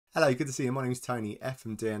Hello, good to see you. My name's Tony,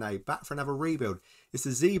 FM22, back for another rebuild. It's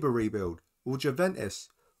the Zebra rebuild, or Juventus,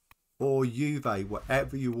 or Juve,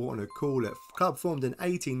 whatever you want to call it. Club formed in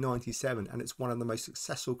 1897, and it's one of the most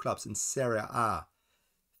successful clubs in Serie A.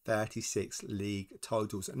 36 league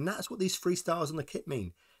titles, and that's what these 3 stars on the kit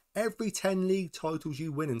mean. Every 10 league titles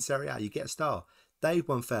you win in Serie A, you get a star. They've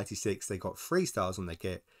won 36, they got 3 stars on their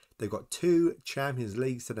kit. They've got 2 Champions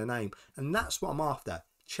Leagues to their name, and that's what I'm after.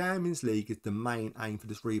 Champions League is the main aim for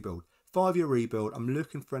this rebuild. 5-year rebuild. I'm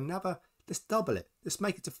looking for another. Let's double it. Let's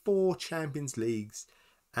make it to 4 Champions Leagues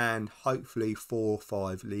and hopefully 4 or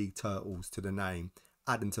 5 league titles to the name.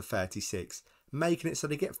 Add them to 36, making it so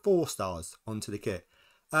they get 4 stars onto the kit.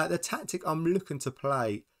 The tactic I'm looking to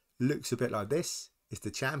play looks a bit like this. It's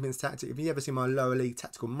the Champions tactic. If you ever seen my lower league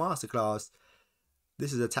tactical masterclass,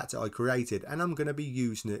 this is a tactic I created, and I'm going to be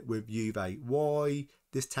using it with Juve. Why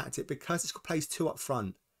this tactic? Because it plays 2 up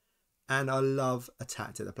front, and I love a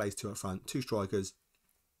tactic that plays 2 up front. 2 strikers,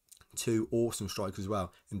 2 awesome strikers as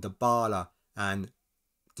well, in Dybala and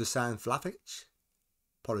Dusan Vlahovic.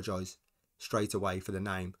 Apologise straight away for the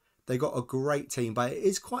name. They got a great team, but it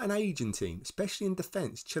is quite an aging team, especially in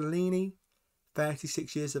defence. Cellini,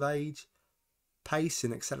 36 years of age. Pace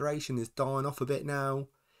and acceleration is dying off a bit now.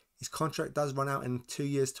 His contract does run out in 2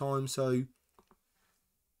 years' time, so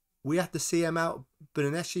we have to see him out.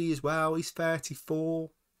 Bonucci as well, he's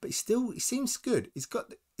 34, but he seems good.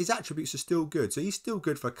 His attributes are still good, so he's still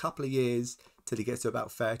good for a couple of years till he gets to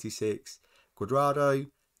about 36.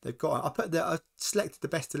 Quadrado, I selected the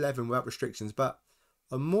best 11 without restrictions, but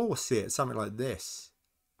I more see it something like this,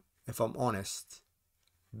 if I'm honest.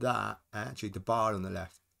 That actually Dybala on the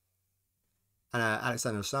left, and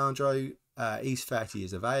Alexander Sandro. He's 30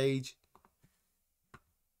 years of age.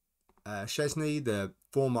 Chesney, the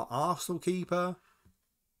former Arsenal keeper.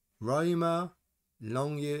 Roma,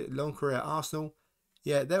 long career at Arsenal.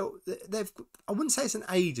 Yeah, they've. I wouldn't say it's an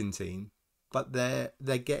aging team, but they're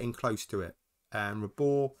getting close to it. And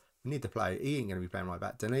Rabor, we need to play. He ain't going to be playing right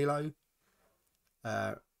back. Danilo.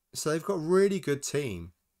 So they've got a really good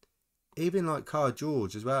team. Even like Car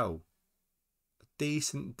George as well.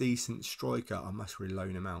 Decent striker. I must really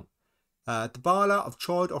loan him out. Dybala, I've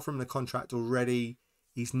tried offering him the contract already.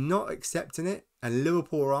 He's not accepting it, and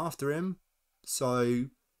Liverpool are after him. So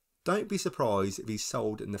don't be surprised if he's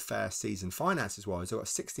sold in the first season. Finances wise, I've got a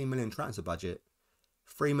 16 million transfer budget,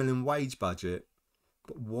 3 million wage budget.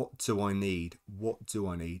 But what do I need? What do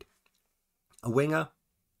I need? A winger.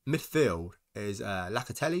 Midfield is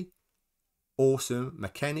Locatelli. Awesome.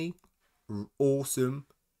 McKennie. Awesome.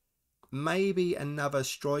 Maybe another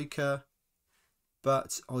striker.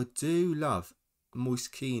 But I do love Moise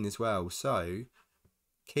Kean as well. So,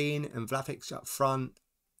 Kean and Vlahovic up front,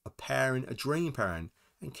 a dream pairing.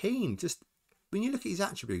 And Kean, just when you look at his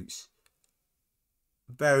attributes,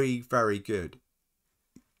 very, very good.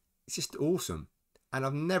 It's just awesome. And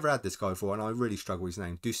I've never had this guy before, and I really struggle with his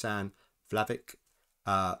name. Dusan Vlahovic.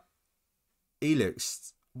 He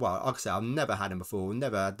looks, well, like I said, I've never had him before.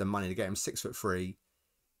 Never had the money to get him. 6'3".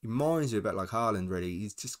 He reminds me a bit like Haaland, really.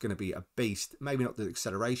 He's just going to be a beast. Maybe not the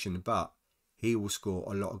acceleration, but he will score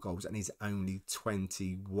a lot of goals, and he's only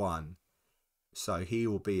 21. So he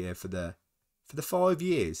will be here for the 5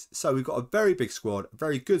 years. So we've got a very big squad, a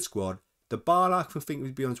very good squad. Dybala, I think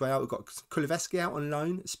we'd be on his way out. We've got Kuleveski out on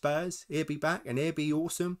loan at Spurs. He'll be back, and he'll be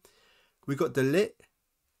awesome. We've got De Ligt,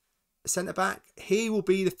 centre-back. He will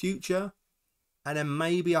be the future. And then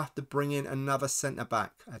maybe I have to bring in another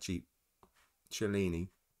centre-back. Actually, Cellini.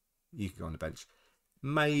 You can go on the bench.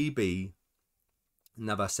 Maybe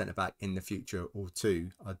another centre-back in the future or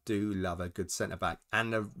 2. I do love a good centre-back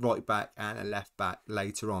and a right-back and a left-back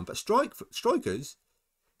later on. But strikers,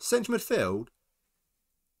 central midfield,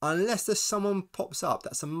 unless there's someone pops up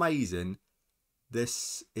that's amazing,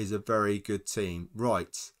 this is a very good team.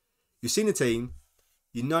 Right. You've seen the team.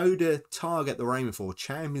 You know the target that we're aiming for.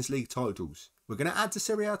 Champions League titles. We're going to add to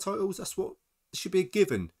Serie A titles. That's what should be a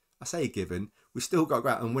given. I say a given. We've still got to go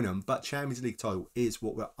out and win them, but Champions League title is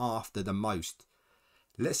what we're after the most.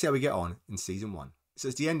 Let's see how we get on in Season 1. So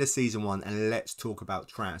it's the end of Season 1, and let's talk about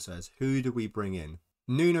transfers. Who do we bring in?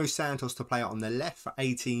 Nuno Santos to play out on the left for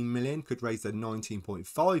 18 million, could raise to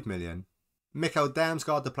 19.5 million. Mikkel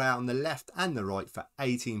Damsgaard to play out on the left and the right for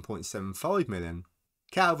 18.75 million.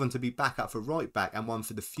 Calvin to be back up for right back and one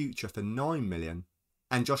for the future for 9 million.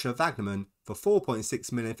 And Joshua Wagnerman for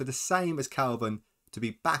 4.6 million for the same as Calvin, to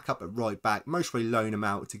be back up at right back. Most probably loan him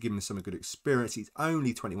out to give him some good experience. He's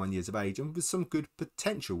only 21 years of age and with some good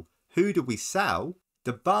potential. Who did we sell?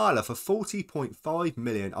 Dybala for 40.5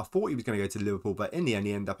 million. I thought he was going to go to Liverpool, but in the end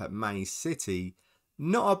he ended up at Man City.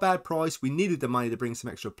 Not a bad price. We needed the money to bring some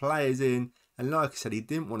extra players in, And like I said, he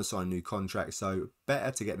didn't want to sign a new contract, so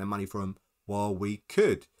better to get the money for him while we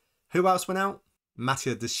could. Who else went out?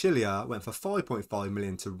 Mattia De Sciglio went for 5.5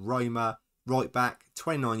 million to Roma. Right back,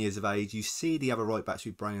 29 years of age. You see the other right backs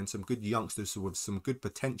we bring in, some good youngsters with some good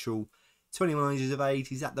potential. 29 years of age,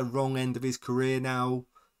 he's at the wrong end of his career now.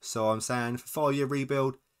 So I'm saying for 5-year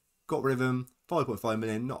rebuild, got rid of him. 5.5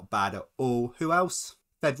 million, not bad at all. Who else?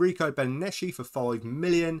 Federico Benesci for 5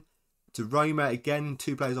 million to Roma. Again,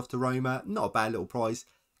 2 players off to Roma. Not a bad little price.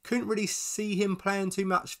 Couldn't really see him playing too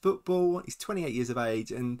much football. He's 28 years of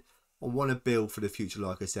age and I want to build for the future,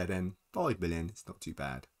 like I said. And 5 million, it's not too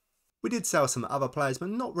bad. We did sell some other players, but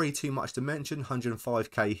not really too much to mention.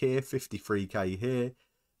 105k here, 53k here.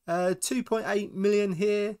 2.8 million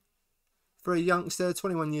here for a youngster,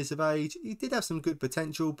 21 years of age. He did have some good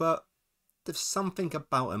potential, but there's something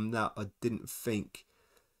about him that I didn't think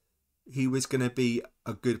he was going to be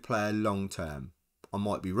a good player long term. I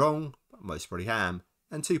might be wrong, but most probably am.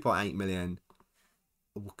 And 2.8 million,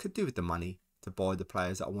 I could do with the money to buy the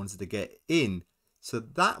players that I wanted to get in. So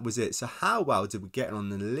that was it. So how well did we get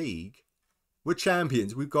on in the league? We're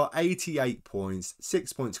champions. We've got 88 points,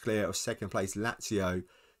 6 points clear of second place Lazio.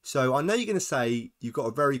 So I know you're going to say you've got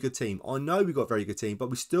a very good team. I know we've got a very good team,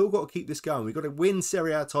 but we still got to keep this going. We've got to win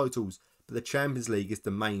Serie A titles, but the Champions League is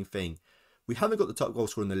the main thing. We haven't got the top goal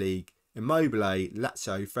scorer in the league. Immobile,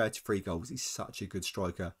 Lazio, 33 goals. He's such a good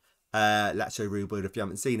striker. Lazio rebuild if you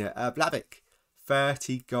haven't seen it. Vlahovic,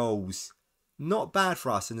 30 goals. Not bad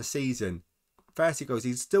for us in the season. 30 goals.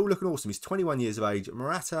 He's still looking awesome. He's 21 years of age.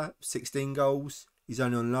 Morata, 16 goals. He's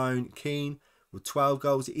only on loan. Keane with 12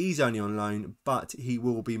 goals. He's only on loan, but he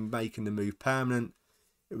will be making the move permanent.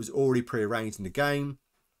 It was already pre-arranged in the game.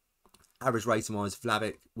 Average rating wise,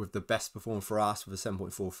 Vlahovic with the best performance for us with a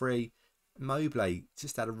 7.43. Immobile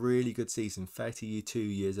just had a really good season. 32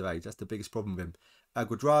 years of age. That's the biggest problem with him.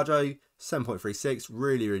 Guadrado, 7.36.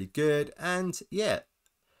 Really, really good. And yeah,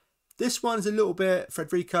 this one's a little bit,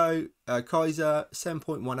 Federico Kaiser,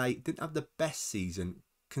 7.18. Didn't have the best season,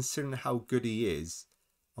 considering how good he is.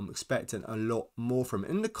 I'm expecting a lot more from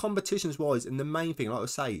him. In the competitions wise, and the main thing, like I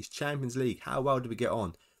say, it's Champions League. How well did we get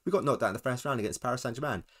on? We got knocked out in the first round against Paris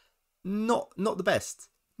Saint-Germain. Not the best.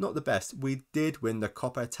 Not the best. We did win the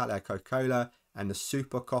Coppa Italia Coca-Cola and the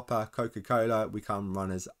Super Coppa Coca-Cola. We come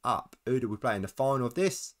runners up. Who did we play in the final of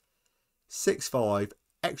this? 6-5,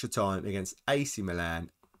 extra time against AC Milan.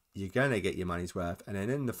 You're going to get your money's worth. And then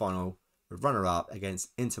in the final, we're runner-up against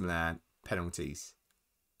Inter Milan. Penalties.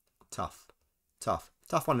 Tough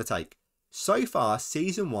one to take. So far,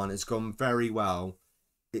 season 1 has gone very well.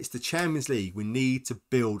 It's the Champions League. We need to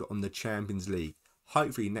build on the Champions League.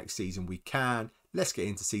 Hopefully next season we can. Let's get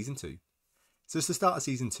into season 2. So it's the start of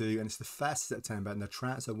season 2 and it's the 1st of September and the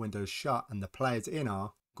transfer window is shut and the players in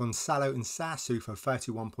are Gonzalo Insassu for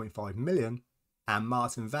 31.5 million and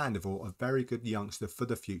Martin van der Voort, a very good youngster for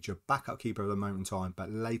the future, backup keeper at the moment in time,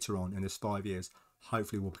 but later on in his 5 years,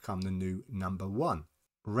 hopefully will become the new number 1.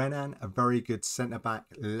 Renan, a very good centre-back,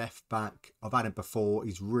 left-back. I've had him before.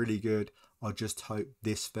 He's really good. I just hope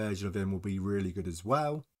this version of him will be really good as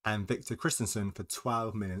well. And Victor Christensen for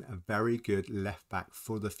 12 million, a very good left-back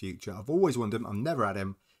for the future. I've always wanted him. I've never had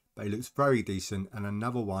him, but he looks very decent. And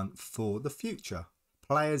another one for the future.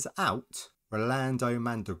 Players out. Rolando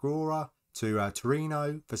Mandragora to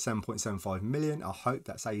Torino for 7.75 million. I hope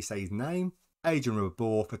that's how you say his name. Adrian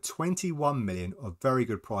Rabor for 21 million, a very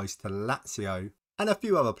good price to Lazio. And a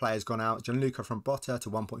few other players gone out. Gianluca from Botta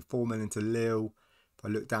to 1.4 million to Lille. If I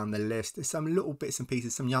look down the list, there's some little bits and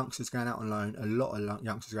pieces. Some youngsters going out on loan. A lot of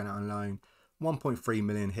youngsters going out on loan. 1.3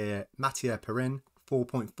 million here. Mattia Perin,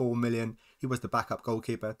 4.4 million. He was the backup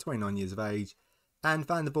goalkeeper, 29 years of age. And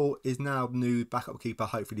Van der Voort is now new backup keeper.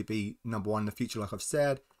 Hopefully be number 1 in the future, like I've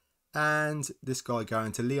said. And this guy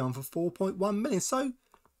going to Lyon for 4.1 million. So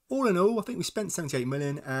all in all, I think we spent 78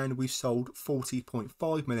 million and we've sold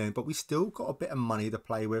 40.5 million, but we still got a bit of money to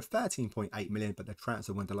play with, 13.8 million, but the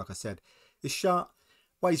transfer window, like I said, is shut.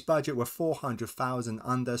 Wage budget were 400,000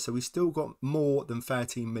 under, so we still got more than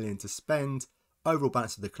 13 million to spend. Overall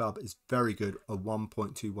balance of the club is very good at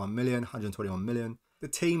 1.21 million, 121 million. The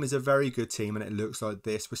team is a very good team and it looks like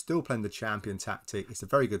this. We're still playing the champion tactic. It's a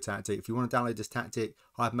very good tactic. If you want to download this tactic,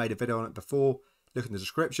 I've made a video on it before. Look in the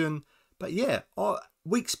description. But yeah,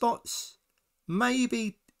 weak spots,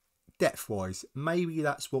 maybe depth-wise, maybe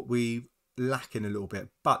that's what we lacking a little bit.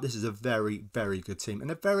 But this is a very, very good team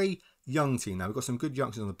and a very young team now. We've got some good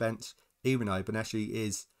youngsters on the bench, even though Benesci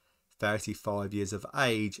is 35 years of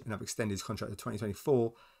age and I've extended his contract to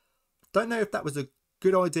 2024. Don't know if that was a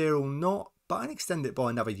good idea or not, but I extend it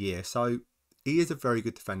by another year. So he is a very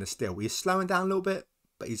good defender still. He is slowing down a little bit,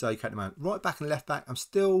 but he's okay at the moment. Right back and left back, I'm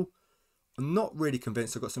still I'm not really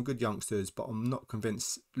convinced. I've got some good youngsters, but I'm not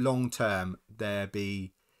convinced long term they'll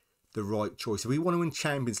be the right choice. If we want to win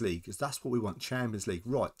Champions League, because that's what we want, Champions League.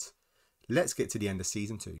 Right, let's get to the end of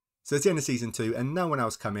season 2. So it's the end of season 2 and no one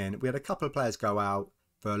else come in. We had a couple of players go out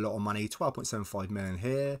for a lot of money, 12.75 million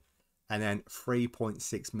here and then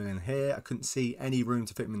 3.6 million here. I couldn't see any room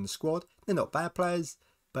to fit them in the squad. They're not bad players,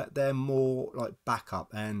 but they're more like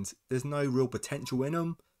backup and there's no real potential in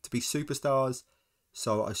them to be superstars.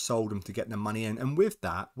 So I sold them to get the money in. And with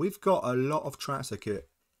that, we've got a lot of transfer kit,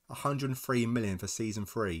 103 million for season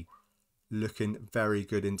 3. Looking very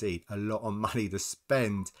good indeed. A lot of money to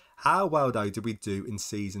spend. How well though did we do in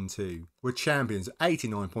season 2? We're champions,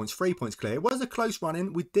 89 points, 3 points clear. It was a close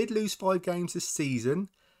run-in. We did lose 5 games this season.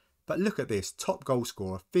 But look at this, top goal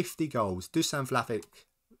scorer, 50 goals. Dusan Vlahovic,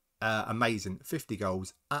 amazing, 50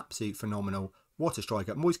 goals, absolute phenomenal. What a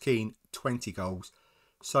striker. Moise Kean, 20 goals.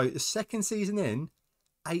 So the second season in,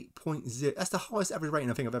 8.0, that's the highest average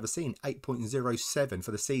rating I think I've ever seen, 8.07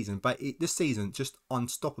 for the season. But this season, just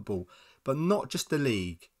unstoppable. But not just the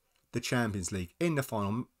league, the Champions League. In the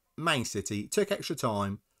final, Man City, took extra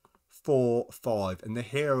time, 4-5. And the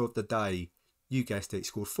hero of the day, you guessed it,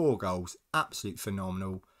 scored 4 goals, absolute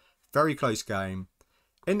phenomenal. Very close game.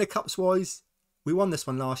 In the cups wise, we won this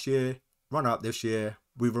one last year, run up this year,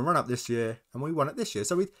 we will run up this year, and we won it this year.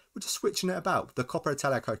 So we're just switching it about. The Coppa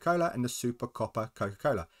Italia Coca-Cola and the Super Coppa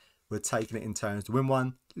Coca-Cola. We're taking it in turns to win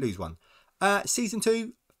one, lose one. Season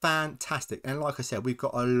 2, fantastic. And like I said, we've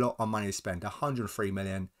got a lot of money to spend, 103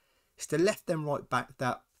 million. It's the left and right back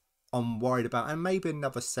that I'm worried about, and maybe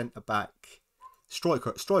another centre back.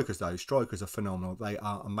 Strikers though, strikers are phenomenal. They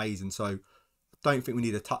are amazing. So don't think we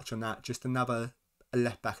need a touch on that. Just another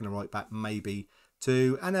left back and a right back maybe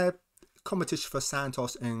too, and a competition for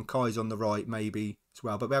Santos and Kai's on the right maybe as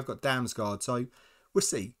well. But we have got Damsgaard, so we'll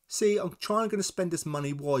see. I'm going to spend this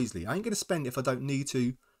money wisely. I ain't going to spend it if I don't need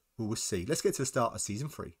to. Well, we'll see. Let's get to the start of season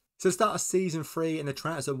 3. So the start of season 3 and the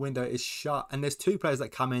transfer window is shut, and there's 2 players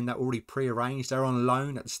that come in that are already pre-arranged. They're on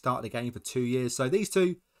loan at the start of the game for 2 years. So these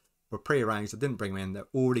 2 were pre-arranged. I didn't bring them in. They're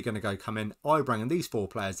already going to come in. I bring in these 4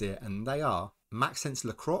 players here, and they are Maxence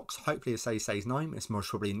Lacroix. Hopefully I say his name. It's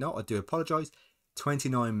most probably not. I do apologise.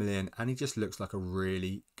 29 million, and he just looks like a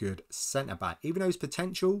really good centre back. Even though his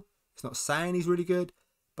potential, it's not saying he's really good,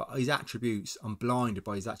 but his attributes, I'm blinded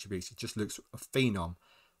by his attributes. He just looks a phenom.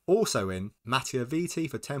 Also in Matteo Vitti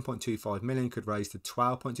for 10.25 million, could raise to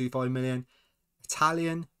 12.25 million.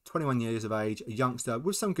 Italian, 21 years of age, a youngster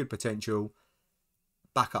with some good potential.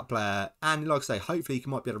 Backup player, and like I say, hopefully he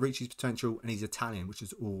might be able to reach his potential, and he's Italian, which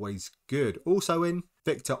is always good. Also in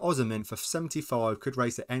Victor Osimhen for 75, could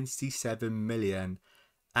raise to 87 million.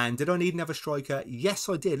 And did I need another striker? Yes,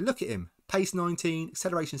 I did. Look at him. Pace 19,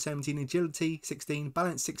 acceleration 17, agility 16,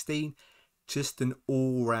 balance 16. Just an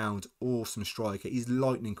all-round awesome striker. He's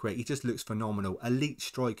lightning quick. He just looks phenomenal. Elite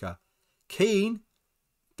striker. Kean,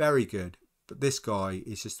 very good. But this guy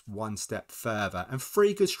is just one step further. And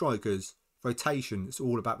 3 good strikers. Rotation, it's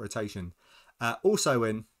all about rotation. Also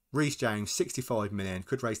in Reece James, 65 million,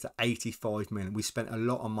 could raise to 85 million. We spent a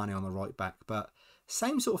lot of money on the right back, but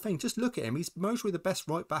same sort of thing. Just look at him. He's mostly the best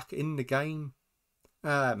right back in the game.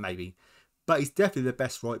 Maybe. But he's definitely the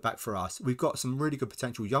best right back for us. We've got some really good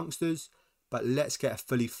potential youngsters, but let's get a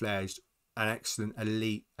fully fledged, an excellent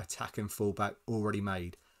elite attacking fullback already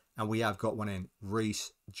made. And we have got one in,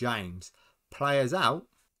 Reece James. Players out.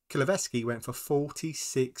 Kileveski went for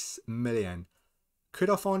 46 million. Could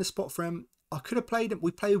I find a spot for him? I could have played him.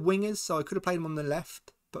 We play wingers, so I could have played him on the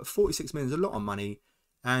left. But 46 million is a lot of money.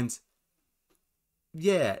 And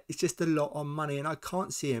yeah, it's just a lot of money. And I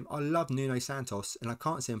can't see him. I love Nuno Santos, and I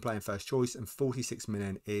can't see him playing first choice. And 46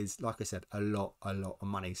 million is, like I said, a lot of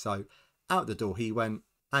money. So out the door he went.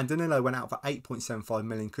 And Danilo went out for 8.75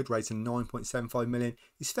 million. Could raise to 9.75 million.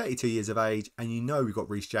 He's 32 years of age. And you know we've got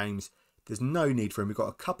Reece James. There's no need for him. We've got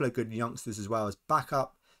a couple of good youngsters as well as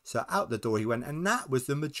backup. So out the door he went. And that was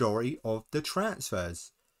the majority of the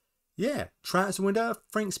transfers. Yeah, transfer window, I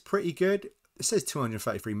think's pretty good. It says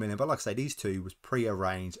 233 million. But like I say, these 2 was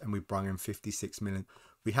pre-arranged. And we brought in 56 million.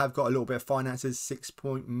 We have got a little bit of finances,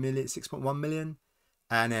 6.1 million.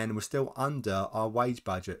 And then we're still under our wage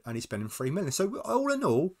budget. Only spending 3 million. So all in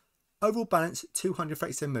all, overall balance,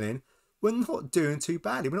 237 million. We're not doing too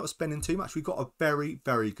badly. We're not spending too much. We've got a very,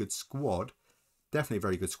 very good squad. Definitely a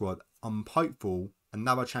very good squad. I'm hopeful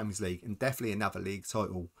another Champions League and definitely another league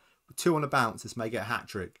title. With 2 on the bounce, let's make it a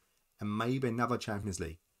hat-trick. And maybe another Champions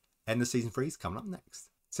League. End of season 3 is coming up next.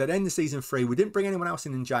 So at the end of season 3, we didn't bring anyone else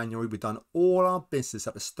in January. We've done all our business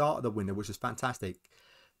at the start of the window, which was fantastic.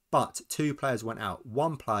 But 2 players went out.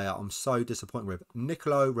 1 player I'm so disappointed with.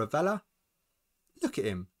 Nicolo Ravella. Look at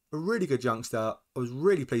him. A really good youngster. I was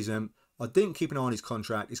really pleased with him. I didn't keep an eye on his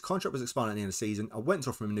contract. His contract was expiring at the end of the season. I went to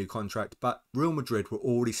offer him a new contract, but Real Madrid were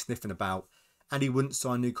already sniffing about and he wouldn't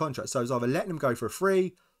sign a new contract. So I was either letting him go for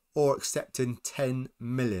free or accepting 10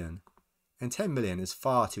 million. And 10 million is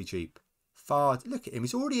far too cheap. Look at him.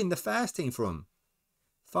 He's already in the first team for him.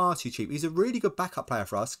 Far too cheap. He's a really good backup player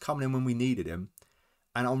for us, coming in when we needed him.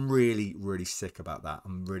 And I'm really, really sick about that.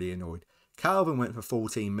 I'm really annoyed. Calvin went for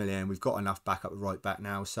 14 million. We've got enough backup right back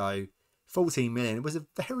now. So 14 million. It was a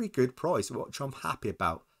very good price, which I'm happy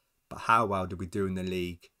about. But how well did we do in the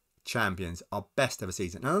league? Champions, our best ever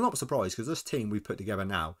season. And I'm not surprised because this team we put together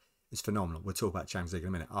now is phenomenal. We'll talk about Champions League in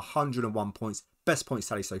a minute. 101 points. Best point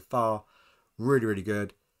tally so far. Really, really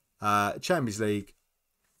good. Champions League.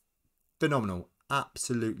 Phenomenal.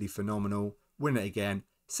 Absolutely phenomenal. Win it again.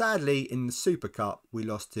 Sadly, in the Super Cup, we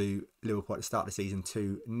lost to Liverpool at the start of the season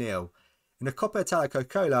 2-0. In the Coppa Italia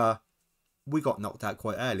Coca-Cola, we got knocked out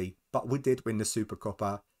quite early, but we did win the Super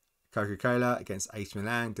Coppa Coca-Cola against AC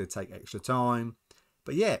Milan. Did take extra time.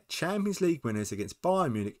 But yeah, Champions League winners against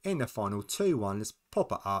Bayern Munich in the final 2-1. Let's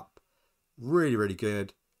pop it up. Really, really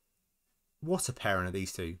good. What a pairing of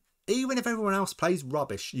these two. Even if everyone else plays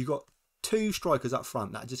rubbish, you got two strikers up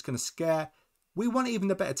front that are just going to scare. We weren't even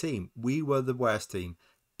the better team. We were the worst team.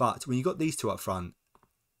 But when you got these two up front,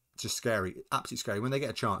 just scary. Absolutely scary. When they get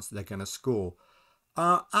a chance, they're going to score.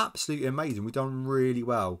 Absolutely amazing. We've done really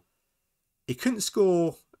well. He couldn't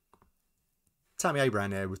score. Tammy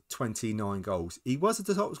Abraham there with 29 goals. He was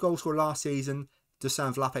the top goal scorer last season.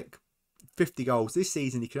 Dusan Vlahovic, 50 goals. This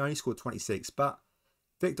season, he can only score 26. But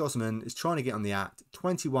Victor Osimhen is trying to get on the act.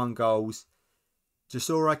 21 goals.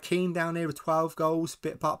 Jasura Keane down there with 12 goals.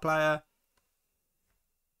 Bit part player.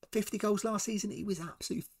 50 goals last season. He was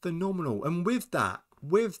absolutely phenomenal. And with that,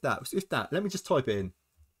 let me just type it in.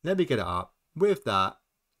 Let me get it up. With that,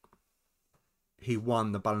 he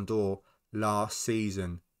won the Ballon d'Or last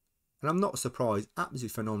season. And I'm not surprised. Absolutely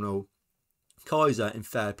phenomenal. Kaiser in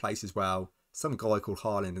third place as well. Some guy called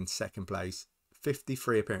Haaland in second place.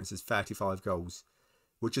 53 appearances, 35 goals.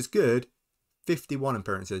 Which is good. 51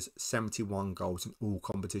 appearances, 71 goals in all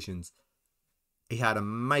competitions. He had an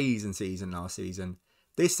amazing season last season.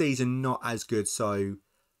 This season, not as good. So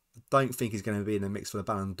I don't think he's going to be in the mix for the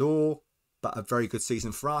Ballon d'Or. But a very good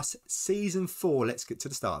season for us. Season 4, let's get to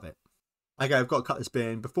the start of it. Okay, I've got to cut the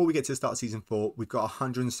spin. Before we get to the start of season 4, we've got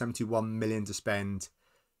 171 million to spend.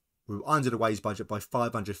 We're under the wage budget by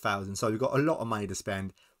 500,000. So we've got a lot of money to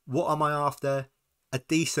spend. What am I after? A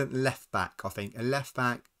decent left back, I think. A left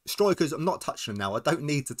back. Strikers, I'm not touching them now. I don't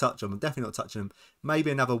need to touch them. I'm definitely not touching them. Maybe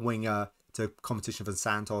another winger to competition for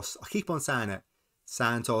Santos. I keep on saying it.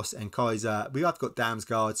 Santos and Kaiser. We have got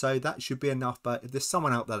Damsgaard, so that should be enough. But if there's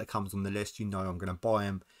someone out there that comes on the list, you know I'm going to buy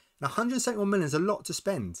him. And 171 million is a lot to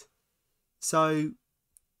spend. So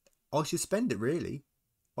I should spend it, really.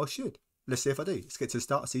 I should. Let's see if I do. Let's get to the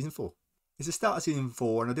start of season 4. It's the start of season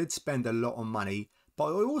 4, and I did spend a lot on money. But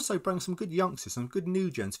I also bring some good youngsters, some good new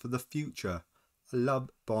gens for the future. I love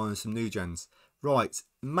buying some new gens. Right,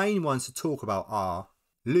 main ones to talk about are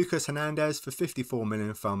Lucas Hernandez for 54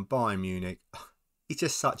 million from Bayern Munich. He's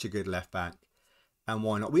just such a good left back. And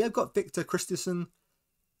why not? We have got Victor Christensen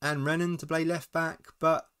and Renan to play left back.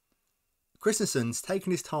 But Christensen's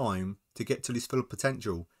taken his time to get to his full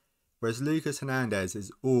potential. Whereas Lucas Hernandez is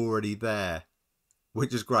already there.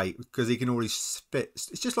 Which is great because he can already spit.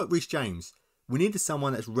 It's just like Reece James. We needed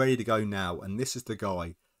someone that's ready to go now. And this is the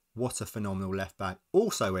guy. What a phenomenal left back.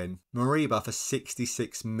 Also in Mariba for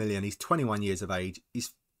 66 million. He's 21 years of age.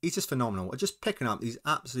 He's just phenomenal. Just picking up these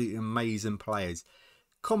absolutely amazing players.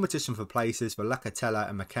 Competition for places for Lacatella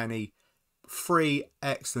and McKennie. 3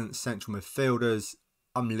 excellent central midfielders.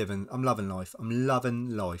 I'm loving life. I'm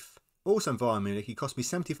loving life. Also in Bayern Munich, he cost me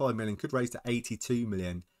 75 million. Could raise to 82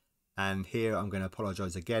 million. And here I'm going to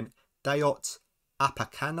apologise again. Dayot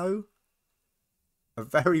Apacano. A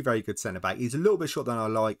very, very good centre-back. He's a little bit short than I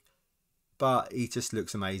like. But he just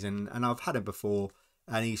looks amazing. And I've had him before.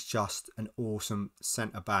 And he's just an awesome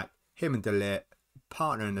centre-back. Him and De Ligt,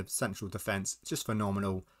 partner in the central defence. Just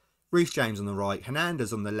phenomenal. Reece James on the right.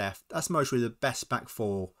 Hernandez on the left. That's mostly the best back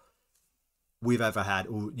four we've ever had.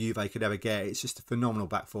 Or Juve could ever get. It's just a phenomenal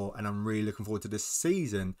back four. And I'm really looking forward to this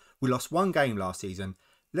season. We lost 1 game last season.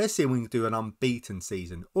 Let's see if we can do an unbeaten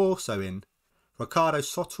season. Also in Ricardo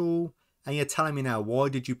Sotil. And you're telling me now, why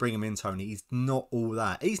did you bring him in, Tony? He's not all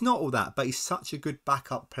that. He's not all that, but he's such a good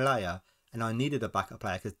backup player. And I needed a backup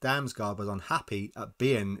player because Damsgaard was unhappy at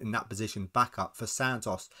being in that position backup for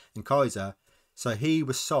Santos and Kaiser. So he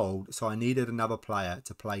was sold. So I needed another player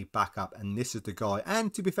to play backup. And this is the guy.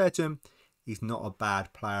 And to be fair to him, he's not a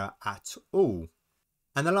bad player at all.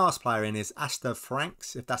 And the last player in is Astor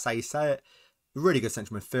Franks, if that's how you say it. A really good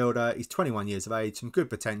central midfielder. He's 21 years of age, some good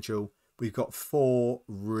potential. We've got 4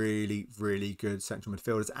 really, really good central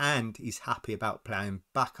midfielders, and he's happy about playing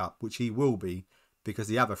backup, which he will be, because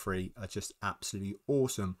the other 3 are just absolutely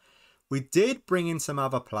awesome. We did bring in some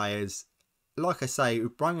other players. Like I say, we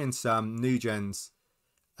brought in some new gens.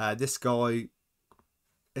 This guy,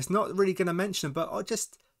 it's not really going to mention him, but I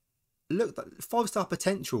just look, 5-star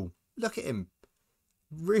potential. Look at him.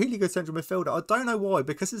 Really good central midfielder. I don't know why,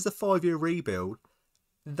 because it's a 5-year rebuild.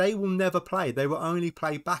 They will never play. They will only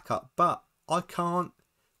play backup. But I can't,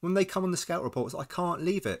 when they come on the scout reports, I can't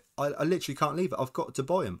leave it. I literally can't leave it. I've got to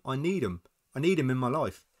buy him. I need him. I need him in my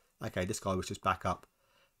life. Okay, this guy was just backup.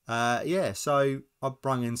 Yeah, so I've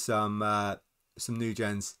brought in some new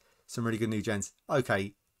gens, some really good new gens.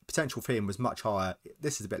 Okay, potential for him was much higher.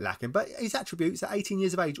 This is a bit lacking, but his attributes at 18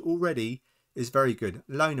 years of age already is very good.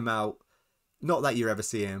 Loan him out. Not that you ever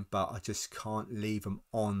see him, but I just can't leave him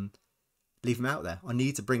out there. I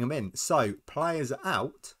need to bring him in. So players are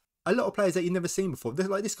out. A lot of players that you've never seen before.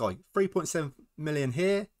 Like this guy, 3.7 million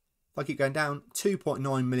here. If I keep going down,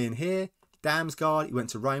 2.9 million here. Damsgaard, he went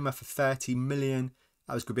to Roma for 30 million.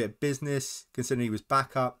 That was a good bit of business, considering he was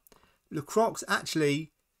backup. Lecroix,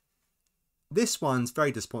 actually, this one's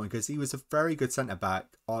very disappointing because he was a very good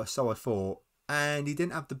centre-back, or so I thought, and he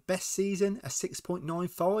didn't have the best season, a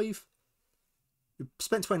 6.95. We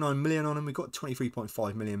spent 29 million on him, we got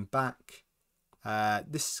 23.5 million back.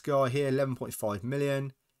 This guy here, 11.5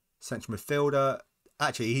 million, central midfielder.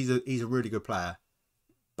 Actually, he's a really good player.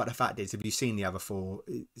 But the fact is, if you've seen the other 4,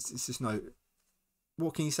 it's just no...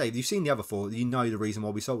 What can you say? If you've seen the other 4, you know the reason why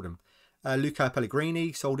we sold him. Luca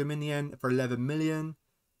Pellegrini, sold him in the end for 11 million.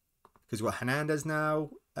 Because we've got Hernandez now.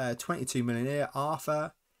 22 million here.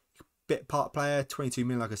 Arthur, bit part player, 22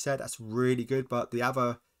 million, like I said. That's really good. But the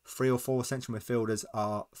other 3 or 4 central midfielders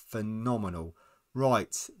are phenomenal.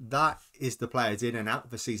 Right, that is the players in and out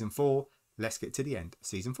for season 4. Let's get to the end of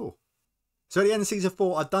season 4. So at the end of season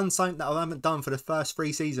 4, I've done something that I haven't done for the first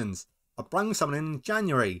 3 seasons. I brought someone in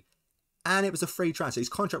January. And it was a free transfer. His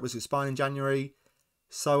contract was expiring in January.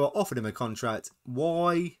 So I offered him a contract.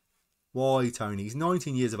 Why? Why, Tony? He's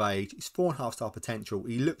 19 years of age. He's 4.5-star potential.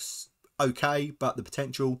 He looks okay, but the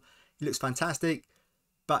potential, he looks fantastic.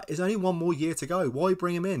 But there's only 1 more year to go. Why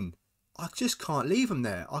bring him in? I just can't leave him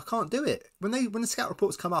there. I can't do it. When the scout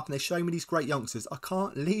reports come up and they show me these great youngsters, I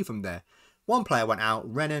can't leave them there. One player went out.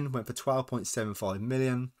 Renan went for 12.75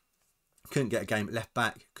 million. Couldn't get a game at left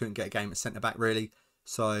back. Couldn't get a game at centre back, really.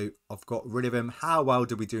 So I've got rid of him. How well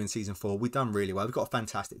did we do in season 4? We've done really well. We've got a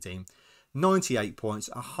fantastic team. 98 points,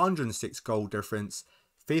 106 goal difference.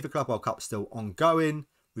 FIFA Club World Cup still ongoing.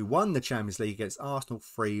 We won the Champions League against Arsenal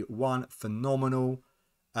 3-1. Phenomenal.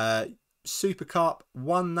 Super Cup,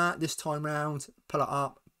 won that this time round. Pull it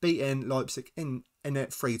up. Beaten Leipzig in it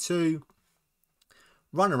 3-2.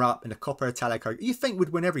 Runner up in the Coppa Italia. You think we'd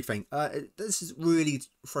win everything. This is really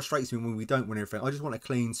frustrates me when we don't win everything. I just want a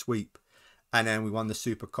clean sweep. And then we won the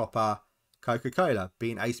Super Coppa Coca-Cola,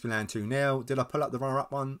 beating AC Milan 2-0. Did I pull up the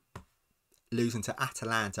runner-up one? Losing to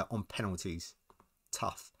Atalanta on penalties.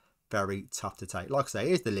 Tough. Very tough to take. Like I say,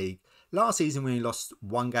 here's the league. Last season we only lost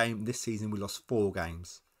 1 game. This season we lost 4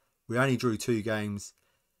 games. We only drew 2 games.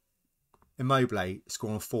 Immobile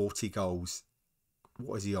scoring 40 goals.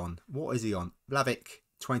 What is he on? What is he on? Vlahovic,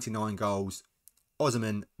 29 goals.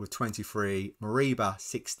 Osimhen with 23. Moriba,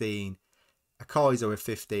 16. Akaiser with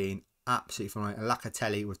 15. Absolutely fine. And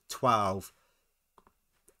Locatelli with 12.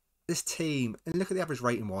 This team, and look at the average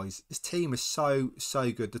rating wise, this team is so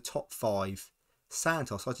good. The top 5.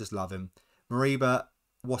 Santos, I just love him. Moriba,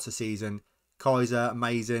 what a season. Kaiser,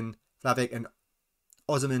 amazing. Vlahovic and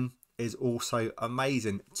Osimhen is also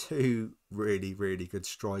amazing. 2 really good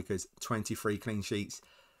strikers. 23 clean sheets.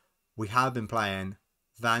 We have been playing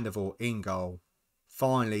Van der Vaart in goal.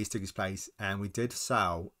 Finally, he took his place, and we did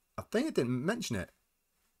sell. I think I didn't mention it.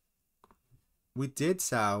 We did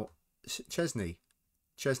sell Chesney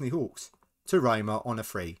Hawks to Roma on a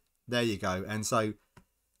free. There you go. And so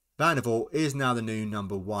Van der Vaart is now the new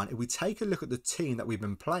number 1. If we take a look at the team that we've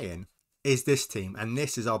been playing, is this team. And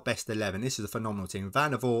this is our best 11. This is a phenomenal team.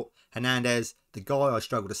 Van der Vaart, Hernandez, the guy I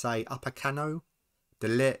struggle to say, Upamecano, De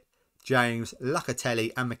Ligt, James,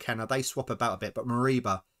 Locatelli and McKenna. They swap about a bit, but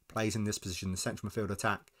Moriba plays in this position, the central midfield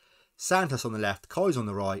attack. Santos on the left, Kaiser on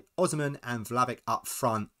the right, Osimhen and Vlahovic up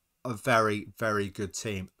front. A very good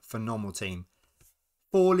team. Phenomenal team.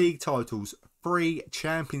 4 league titles. 3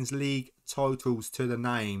 Champions League titles to the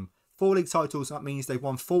name. 4 league titles, that means they've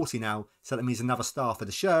won 40 now. So that means another star for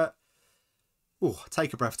the shirt.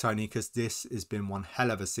 Take a breath, Tony, because this has been one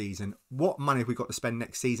hell of a season. What money have we got to spend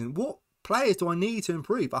next season? What players do I need to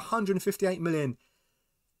improve? 158 million,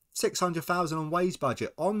 600,000 on wage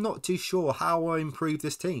budget. I'm not too sure how I improve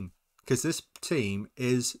this team, because this team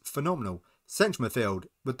is phenomenal. Central midfield,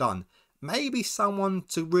 we're done. Maybe someone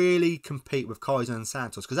to really compete with Kaiser and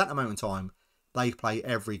Santos, because at the moment in time, they play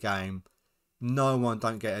every game. No one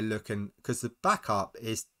don't get a look in, because the backup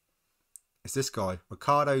is this guy,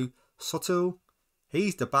 Ricardo Sotil.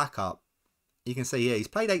 He's the backup. You can see here, he's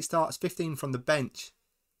played 8 starts, 15 from the bench.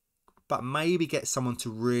 But maybe get someone to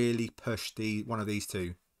really push one of these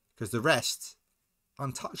two. Because the rest,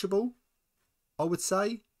 untouchable, I would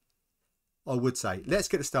say. Let's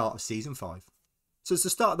get the start of Season 5. So it's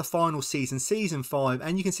the start of the final season, Season 5.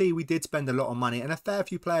 And you can see we did spend a lot of money. And a fair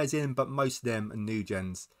few players in, but most of them are new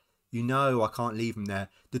gens. You know I can't leave them there.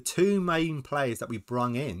 The two main players that we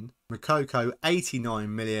brung in, Moukoko,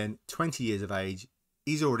 89 million, 20 years of age.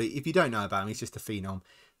 He's already, if you don't know about him, he's just a phenom.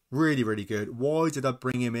 Really, really good. Why did I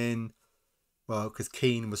bring him in? Well, because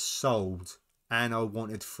Keane was sold. And I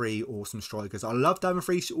wanted 3 awesome strikers. I loved having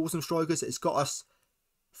 3 awesome strikers. It's got us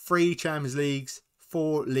 3 Champions Leagues,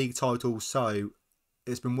 4 league titles. So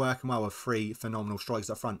it's been working well with 3 phenomenal strikers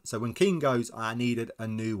up front. So when Keane goes, I needed a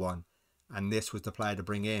new one. And this was the player to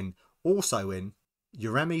bring in. Also in,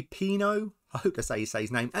 Yeremy Pino. I hope I say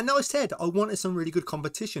his name. And I said I wanted some really good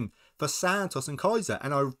competition for Santos and Kaiser.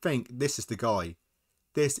 And I think this is the guy.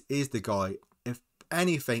 This is the guy. If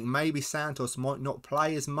anything, maybe Santos might not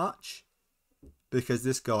play as much, because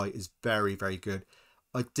this guy is very, very good.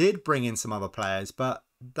 I did bring in some other players, but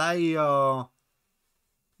they are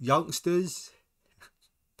youngsters.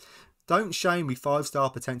 Don't shame me 5-star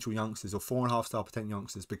potential youngsters or 4.5-star potential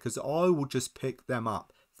youngsters, because I will just pick them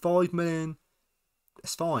up. 5 million,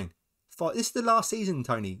 it's fine. This is the last season,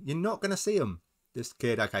 Tony. You're not going to see him. This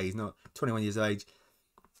kid, okay, he's not 21 years of age.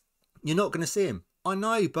 You're not going to see him. I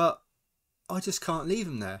know, but I just can't leave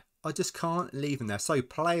him there. I just can't leave him there. So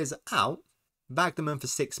players are out. Bagged him in for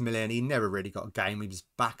 6 million. He never really got a game. He was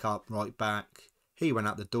back up, right back. He went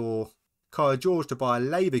out the door. Kyle George to buy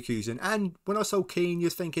Leverkusen. And when I saw Keane,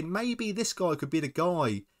 you're thinking maybe this guy could be the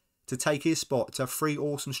guy to take his spot to 3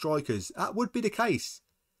 awesome strikers. That would be the case.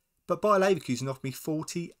 But Bayer Leverkusen offered me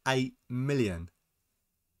 48 million.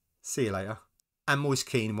 See you later. And Moise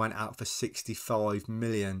Keane went out for 65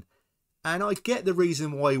 million. And I get the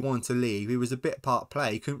reason why he wanted to leave. He was a bit part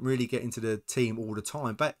play. He couldn't really get into the team all the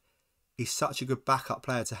time. But he's such a good backup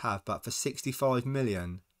player to have. But for 65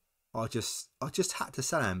 million, I just had to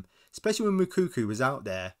sell him. Especially when Moukoko was out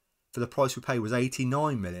there. For the price we paid was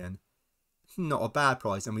 89 million. Not a bad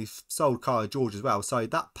price. And we've sold Kyle George as well. So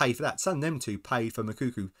that paid for that. Selling them two paid for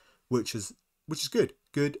Moukoko, which is good.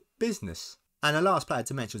 Good business. And the last player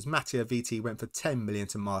to mention was Mattia VT, went for 10 million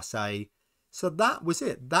to Marseille. So that was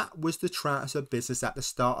it. That was the transfer business at the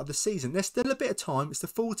start of the season. There's still a bit of time. It's the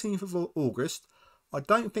 14th of August. I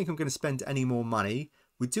don't think I'm going to spend any more money.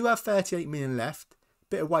 We do have 38 million left.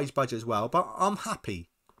 Bit of wage budget as well. But I'm happy.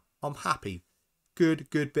 I'm happy. Good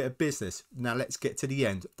bit of business. Now let's get to the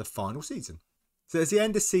end of the final season. So it's the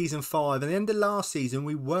end of season 5. And the end of last season,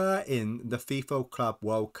 we were in the FIFA Club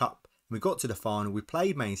World Cup. We got to the final. We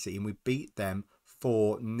played Man City and we beat them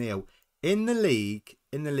 4-0. In the league,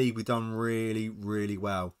 we've done really, really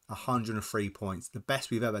well. 103 points. The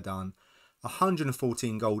best we've ever done.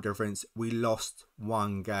 114 goal difference. We lost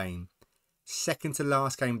 1 game. Second to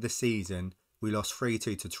last game of the season, we lost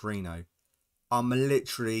 3-2 to Torino. I'm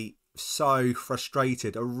literally so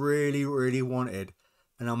frustrated. I really, really wanted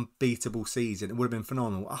an unbeatable season. It would have been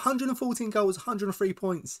phenomenal. 114 goals, 103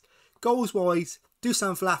 points. Goals-wise,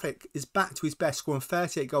 Dusan Vlahovic is back to his best, scoring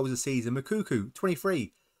 38 goals a season. Moukoko,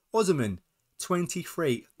 23. Osimhen,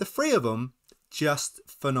 23. The 3 of them, just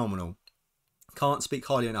phenomenal. Can't speak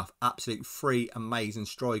highly enough. Absolute 3 amazing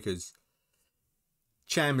strikers.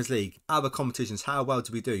 Champions League, other competitions, how well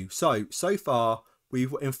do we do? So far,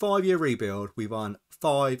 we've in 5-year rebuild, we've won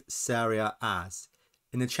 5 Serie A's.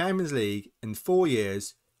 In the Champions League, in 4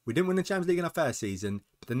 years, we didn't win the Champions League in our first season,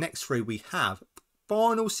 but the next 3 we have.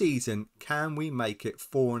 Final season, can we make it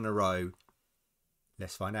 4 in a row?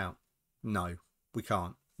 Let's find out. No, we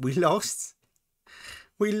can't. We lost.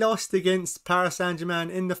 We lost against Paris Saint-Germain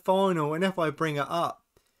in the final. And if I bring it up,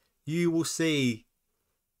 you will see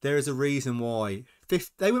there is a reason why.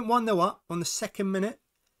 They went 1-0 up on the 2nd minute.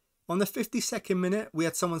 On the 52nd minute, we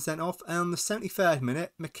had someone sent off. And on the 73rd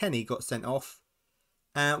minute, McKennie got sent off.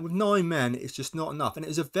 And with 9 men, it's just not enough. And it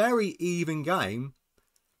was a very even game,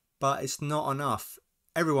 but it's not enough.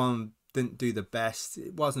 Everyone didn't do the best.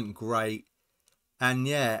 It wasn't great. And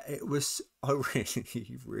yeah, it was, I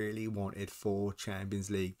really, really wanted 4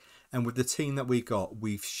 Champions League. And with the team that we got,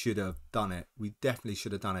 we should have done it. We definitely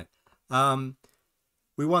should have done it.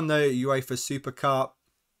 We won the UEFA Super Cup.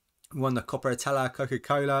 We won the Coppa Italia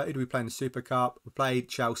Coca-Cola. Who did we play in the Super Cup? We played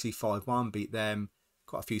Chelsea 5-1, beat them.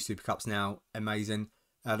 Got a few Super Cups now. Amazing.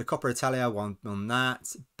 The Coppa Italia won on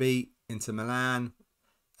that. Beat Inter Milan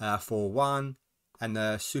 4-1. And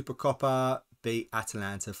the Super Coppa beat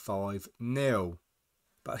Atalanta 5-0.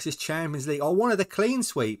 But it's just Champions League. I wanted a clean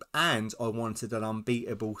sweep and I wanted an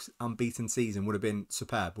unbeaten season. Would have been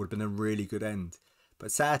superb. Would have been a really good end.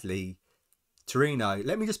 But sadly, Torino,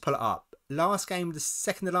 let me just pull it up.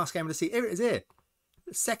 Second to last game of the season. Here it is here.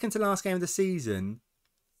 Second to last game of the season.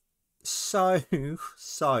 So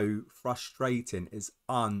frustrating. It's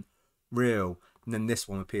unreal. And then this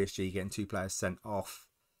one with PSG getting 2 players sent off.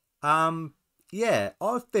 Yeah,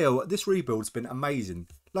 I feel this rebuild's been amazing.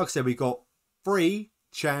 Like I said, we got 3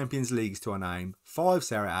 Champions Leagues to our name, 5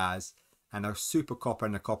 Serie A's, and a Super Coppa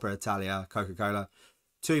and a Coppa Italia, Coca-Cola.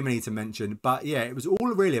 Too many to mention. But yeah, it was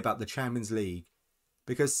all really about the Champions League.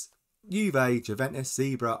 Because Juventus,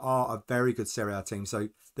 Zebra are a very good Serie A team. So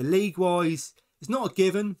the league-wise, it's not a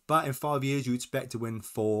given, but in 5 years you expect to win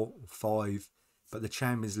 4 or 5. But the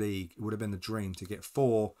Champions League, it would have been the dream to get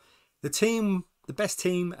 4. The best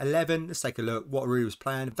team, 11. Let's take a look what Rui was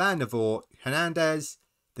playing. Van der Voort, Hernandez,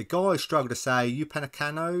 the guy I struggle to say,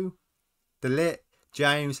 Upamecano, De Ligt,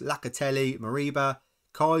 James, Locatelli, Mariba,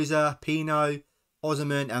 Kaiser, Pino,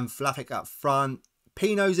 Osimhen and Vlahovic up front.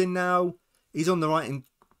 Pino's in now. He's on the right and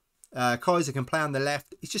Kaiser can play on the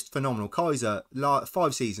left. He's just phenomenal. Kaiser,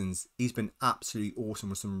 5 seasons, he's been absolutely awesome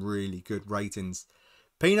with some really good ratings.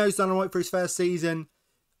 Pino's done alright for his first season.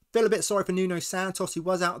 Feel a bit sorry for Nuno Santos. He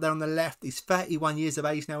was out there on the left. He's 31 years of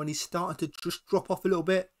age now and he's starting to just drop off a little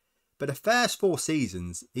bit. But the first 4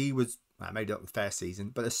 seasons, he was, well, maybe not the first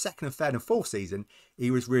season, but the second and third and fourth season,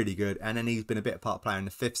 he was really good. And then he's been a bit of part player in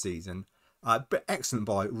the 5th season. But excellent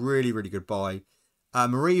buy. Really, really good buy.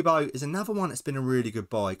 Maribo is another one that's been a really good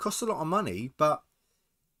buy. Costs a lot of money, but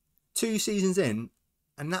 2 seasons in,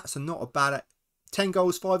 and that's not a bad 10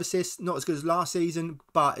 goals, 5 assists. Not as good as last season,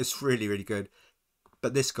 but it's really, really good.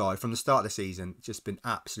 But this guy, from the start of the season, just been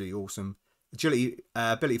absolutely awesome. Agility,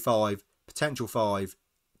 ability 5, potential 5,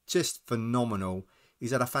 just phenomenal. He's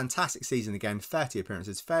had a fantastic season again. 30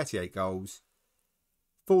 appearances, 38 goals,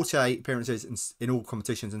 48 appearances in all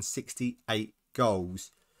competitions, and 68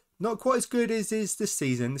 goals. Not quite as good as is this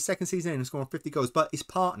season. The second season, he's scoring 50 goals. But his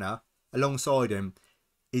partner, alongside him,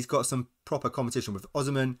 he's got some proper competition with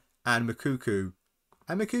Osimhen and Moukoko.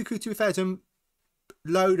 And Moukoko, to be fair to him,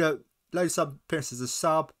 load of sub appearances as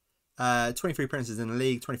sub. 23 appearances in the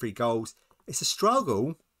league, 23 goals. It's a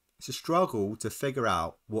struggle. It's a struggle to figure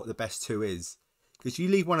out what the best 2 is. Because you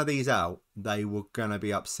leave one of these out, they were going to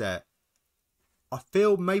be upset. I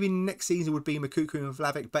feel maybe next season would be Moukoko and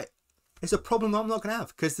Vlahovic, but it's a problem I'm not going to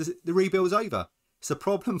have because the rebuild's over. It's a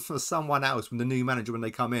problem for someone else from the new manager when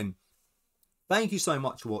they come in. Thank you so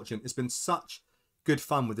much for watching. It's been such good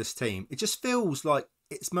fun with this team. It just feels like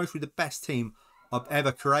it's mostly the best team I've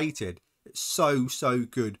ever created. It's so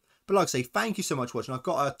good. But like I say, thank you so much for watching. I've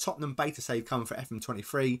got a Tottenham beta save coming for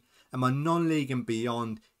FM23. And my non-league and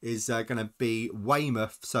beyond is going to be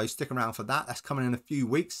Weymouth. So stick around for that. That's coming in a few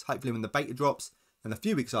weeks. Hopefully when the beta drops. And a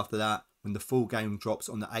few weeks after that, when the full game drops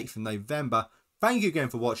on the 8th of November. Thank you again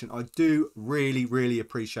for watching. I do really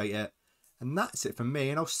appreciate it. And that's it from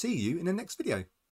me. And I'll see you in the next video.